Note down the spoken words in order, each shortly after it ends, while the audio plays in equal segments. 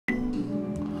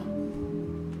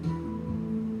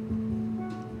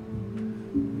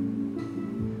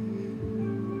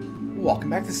Welcome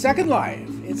back to Second Life.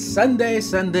 It's Sunday,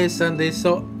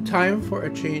 so time for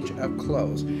a change of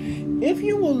clothes. If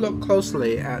you will look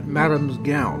closely at Madame's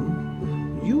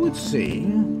gown, you would see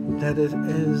that it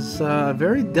is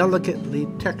very delicately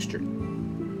textured.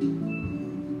 And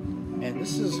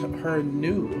this is her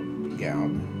new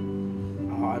gown.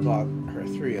 I bought her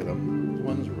 3 of them.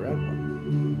 One's a red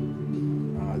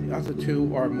one. The other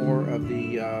 2 are more of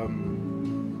the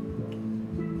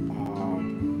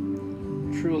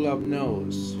True Love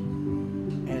Knows.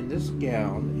 And this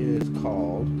gown is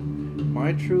called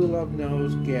My True Love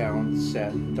Knows Gown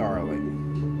Set Darling.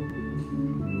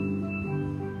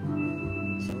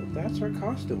 So that's her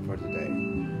costume for today.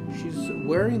 She's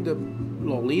wearing the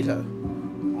Lolita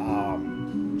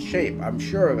shape. I'm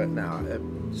sure of it now.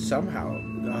 Somehow.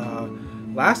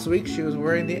 Last week she was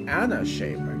wearing the Anna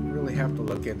shape. I really have to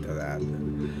look into that.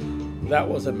 That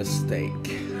was a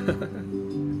mistake.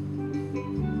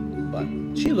 But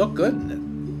she looked good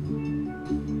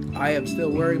in it. I am still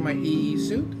wearing my EE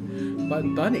suit, but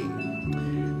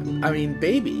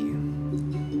Baby,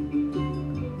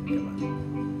 come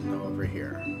on, no, over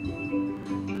here.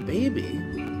 Baby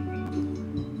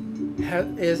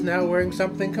is now wearing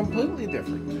something completely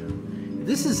different.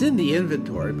 This is in the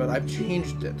inventory, but I've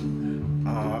changed it.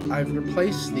 I've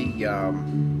replaced the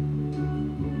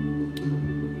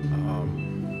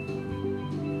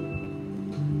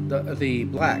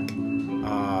black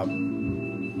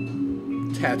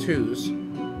tattoos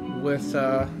with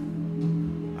a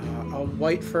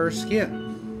white fur skin,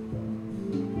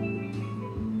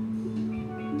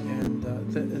 and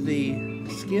the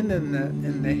skin and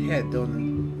the head don't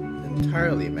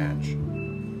entirely match,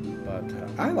 but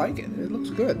I like it. It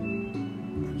looks good.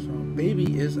 So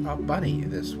Baby is a bunny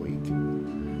this week.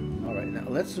 All right, now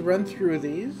let's run through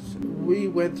these. We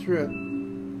went through it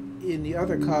in the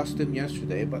other costume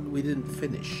yesterday, but we didn't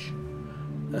finish.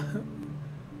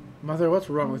 Mother, what's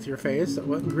wrong with your face? It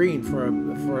went green for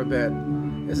a bit.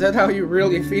 Is that how you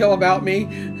really feel about me?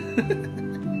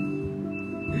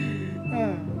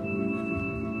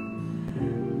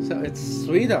 So it's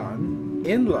Sweet On,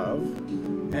 In Love,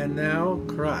 and now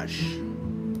Crush.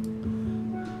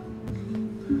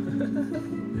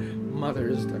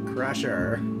 Mother's the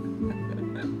crusher.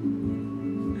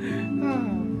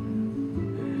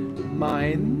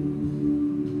 Mine.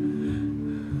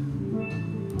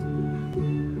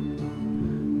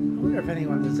 I wonder if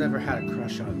anyone has ever had a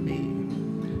crush on me.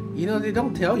 You know, they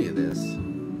don't tell you this.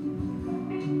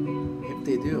 If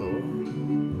they do,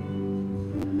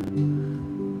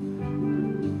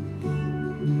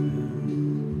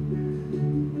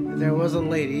 there was a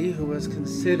lady who was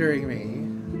considering me,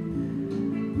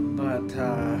 but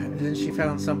then she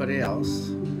found somebody else,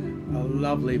 a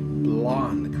lovely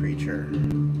blonde creature.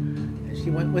 She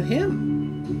went with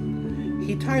him.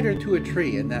 He tied her to a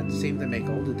tree, and that seemed to make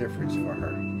all the difference for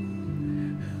her.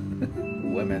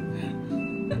 Women.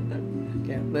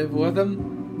 Can't live with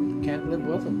them. Can't live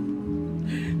with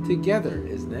them. Together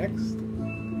is next.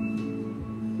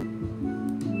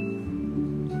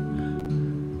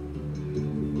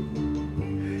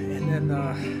 And then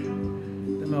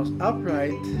the most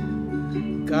upright,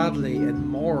 godly, and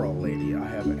moral lady I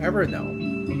have ever known.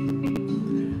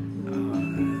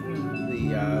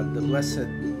 The Blessed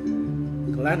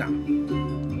Glenna.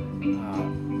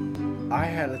 I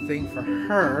had a thing for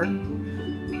her,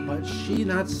 but she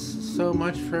not so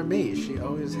much for me. She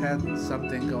always had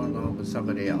something going on with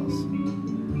somebody else.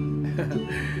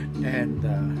 And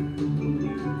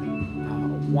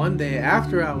one day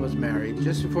after I was married,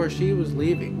 just before she was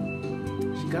leaving,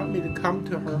 she got me to come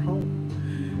to her home.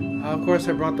 Of course,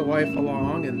 I brought the wife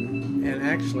along, and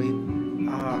actually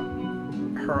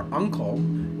her uncle,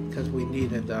 because we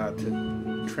needed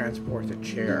to transport a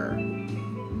chair.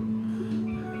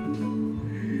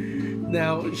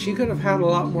 Now, she could have had a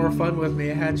lot more fun with me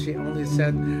had she only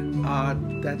said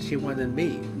that she wanted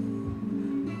me. I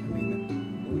mean,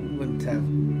 we wouldn't have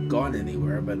gone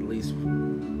anywhere, but at least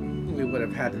we would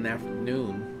have had an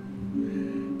afternoon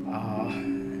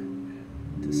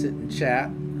to sit and chat.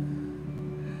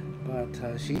 But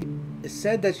she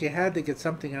said that she had to get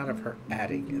something out of her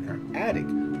attic, and her attic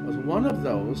was one of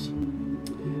those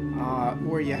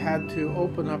where you had to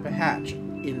open up a hatch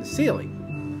in the ceiling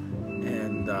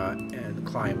and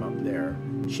climb up there.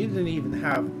 She didn't even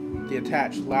have the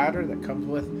attached ladder that comes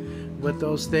with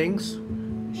those things.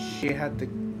 She had to.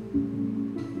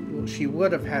 Well, she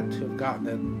would have had to have gotten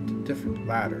a different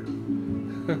ladder,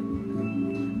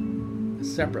 a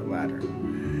separate ladder.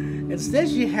 Instead,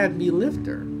 she had me lift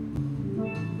her.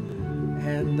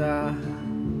 And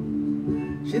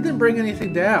she didn't bring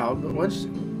anything down, but once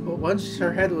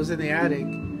her head was in the attic,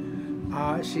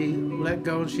 she let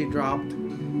go and she dropped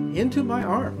into my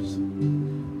arms.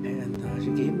 And she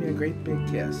gave me a great big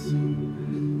kiss.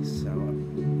 So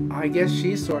I guess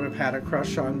she sort of had a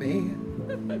crush on me.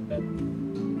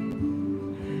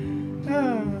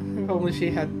 If only she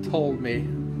had told me.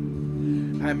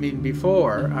 I mean,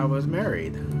 before I was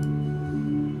married.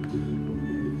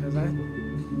 Because I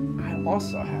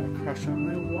also had a crush on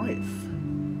my wife.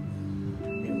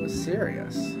 It was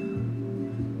serious.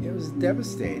 It was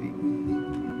devastating.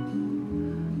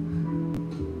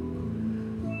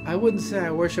 I wouldn't say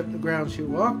I worshiped the ground she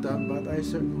walked on, but I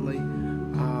certainly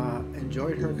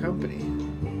enjoyed her company.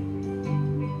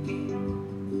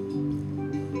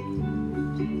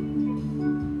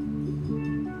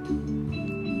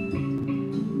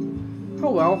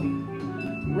 Oh well,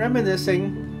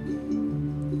 reminiscing,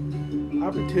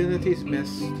 opportunities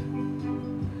missed.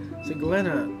 So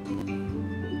Glenna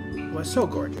was so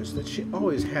gorgeous that she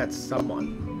always had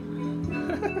someone.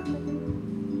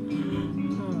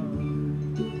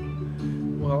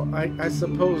 Well, I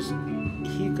suppose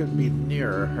he could be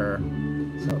nearer her,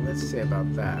 so let's see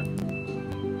about that.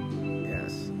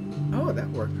 Yes. Oh, that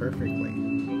worked perfectly.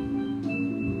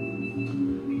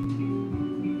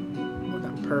 Well,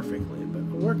 not perfectly, but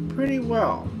it worked pretty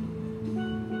well.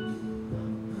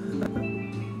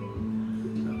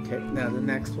 Okay, now the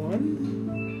next one.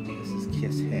 This is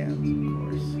kiss hands, of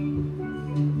course.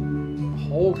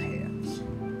 Hold hands.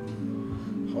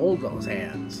 Hold those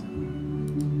hands.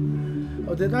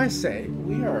 Oh, did I say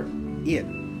we are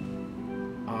in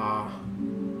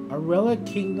Arella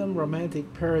Kingdom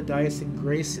Romantic Paradise and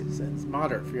Graces, and it's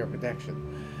moderate for your protection.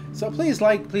 So please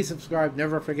like, please subscribe.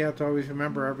 Never forget to always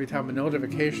remember, every time a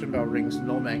notification bell rings,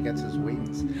 no man gets his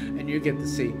wings, and you get to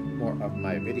see more of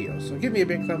my videos. So give me a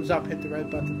big thumbs up, hit the red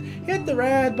button, hit the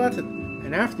red button,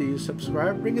 and after you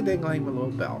subscribe, ring a ding-ling with a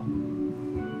little bell.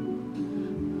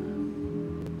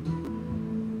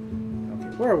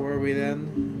 Okay, where were we then?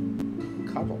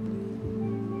 Cuddle.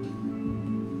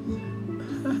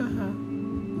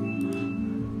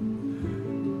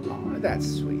 Oh, that's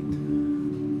sweet.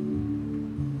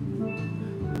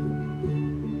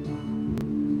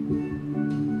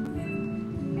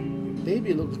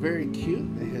 Baby looks very cute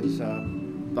in his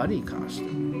bunny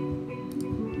costume.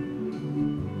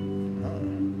 Oh.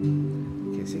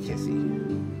 Kissy kissy.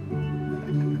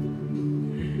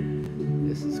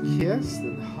 This is kiss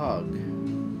and hug.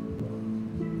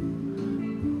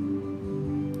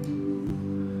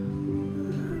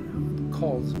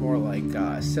 Cold's more like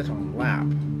sit on lap.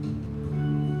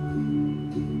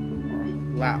 Or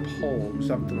lap hold,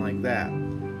 something like that.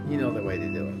 You know the way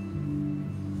to do it.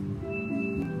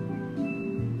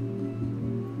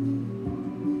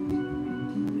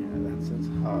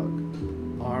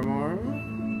 Arm.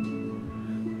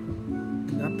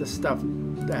 Not the stuff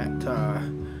that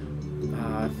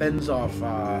fends off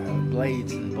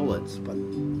blades and bullets, but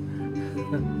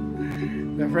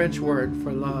the French word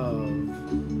for love.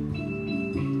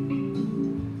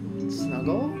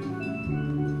 Snuggle.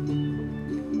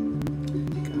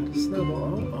 Gotta snuggle.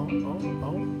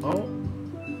 Oh.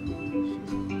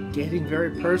 She's getting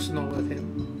very personal with him.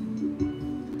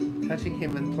 Touching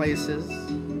him in places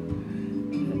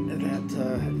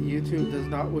that YouTube does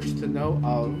not wish to know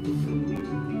of.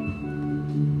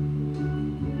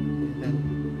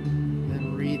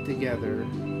 Then read together.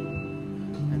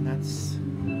 And that's...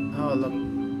 Oh, look.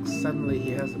 Suddenly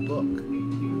he has a book.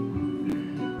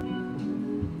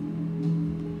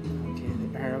 Okay,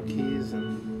 the arrow keys.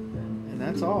 And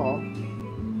that's all.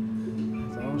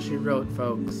 That's all she wrote,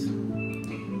 folks.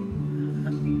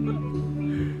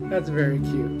 That's very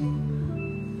cute.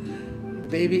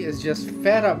 Baby is just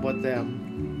fed up with them.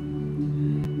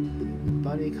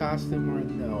 Bunny costume or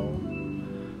no?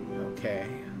 Okay.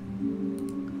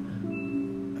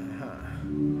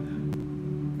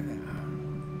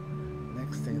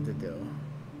 Next thing to do.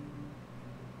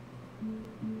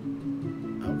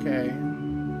 Okay.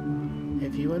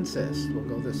 If you insist, we'll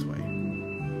go this way.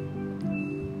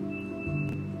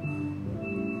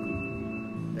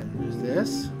 Then there's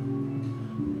this.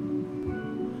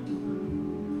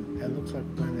 Looks like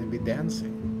we're going to be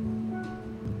dancing.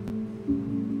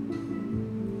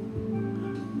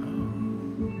 Oh.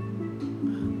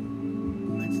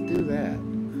 Let's do that.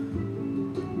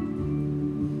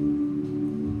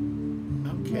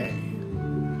 Okay.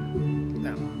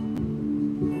 Now,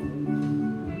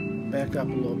 back up a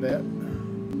little bit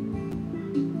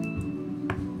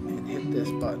and hit this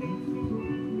button.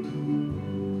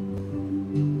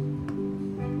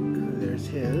 There's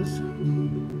his.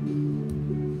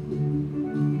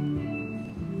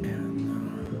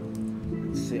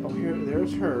 Oh,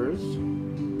 there's hers.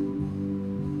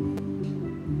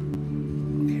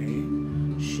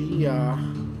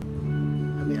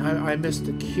 I missed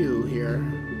the cue here.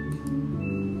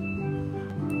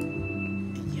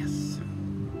 Yes.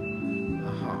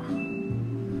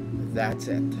 That's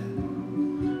it.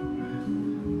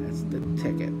 That's the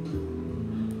ticket.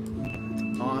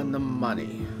 It's on the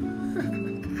money.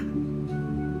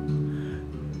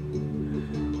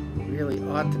 Really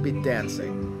ought to be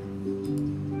dancing.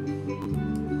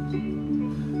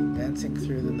 Dancing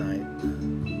through the night.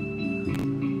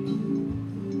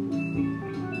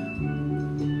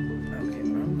 Okay,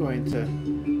 I'm going to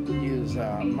use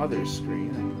Mother's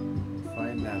screen and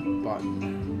find that button.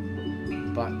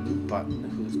 Button.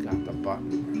 Who's got the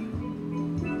button?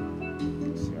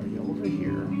 Let's see, are you over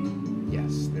here?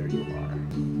 Yes, there you are.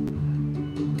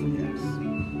 Yes.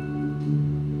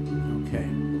 Okay.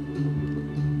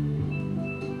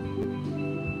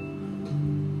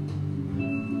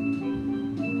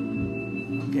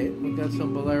 Okay, we got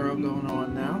some Bolero going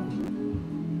on now.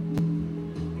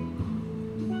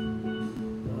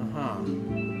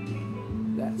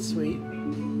 That's sweet.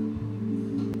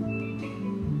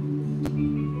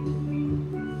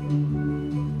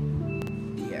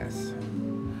 Yes.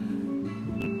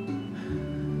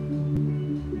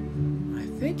 I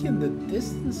think in the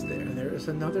distance there is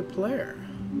another player.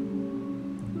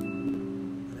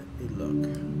 Let me look.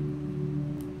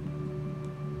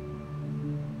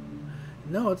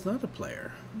 No, it's not a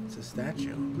player. It's a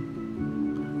statue.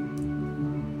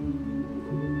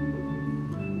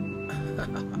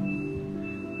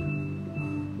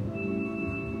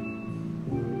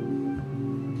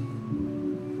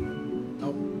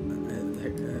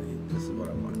 This is what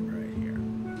I want right here.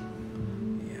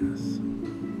 Yes.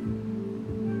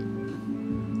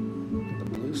 The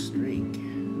blue streak.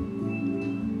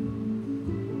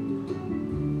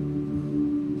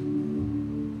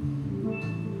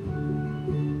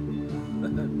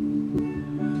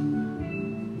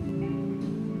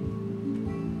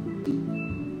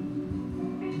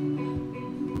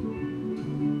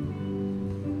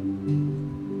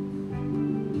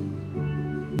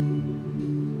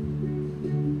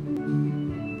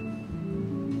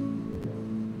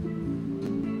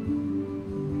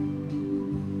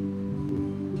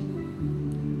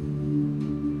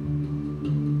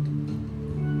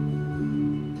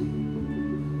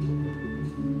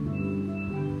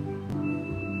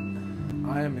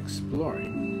 I am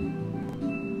exploring.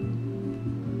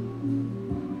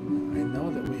 I know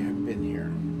that we have been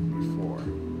here before.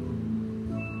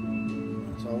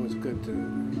 It's always good to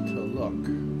look.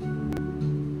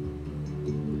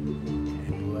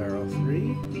 Okay, Bolero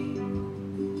 3.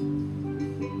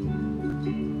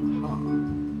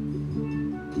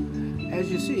 As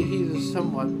you see, he's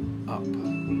somewhat up.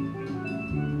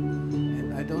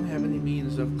 And I don't have any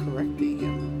means of correcting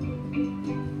him.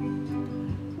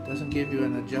 Doesn't give you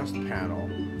an adjust panel.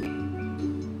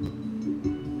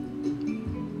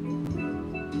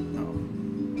 No.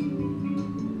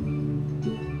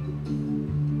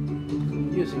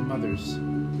 I'm using Mother's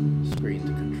screen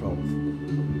to control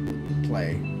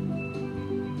play.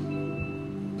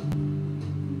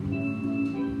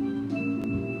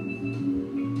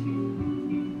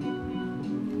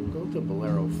 Go to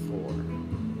Bolero 4.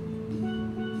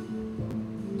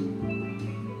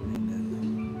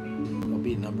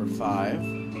 Number 5.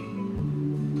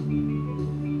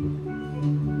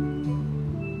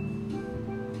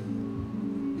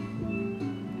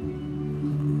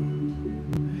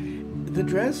 The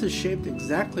dress is shaped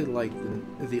exactly like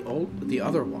the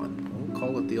other one. We'll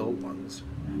call it the old ones.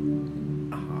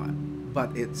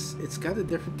 But it's got a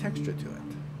different texture to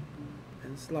it,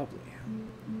 and it's lovely.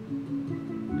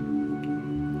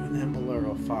 And then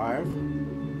Bolero 5.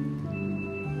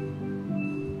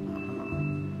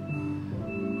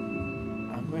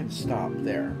 I'm going to stop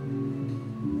there.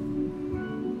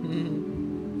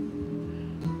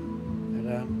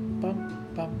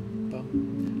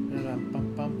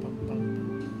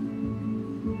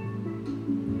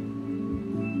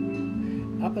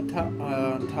 Up on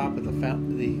top of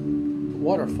the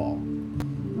waterfall,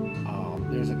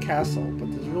 there's a castle,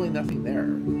 but there's really nothing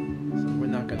there, so we're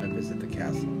not going to visit the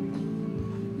castle.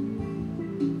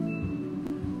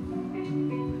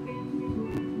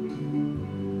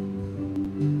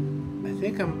 I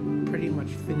think I'm pretty much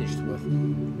finished with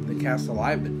the castle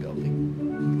I've been building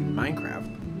in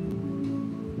Minecraft.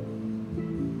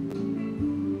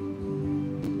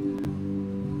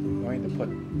 I'm going to put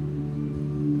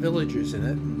villagers in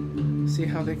it and see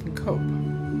how they can cope.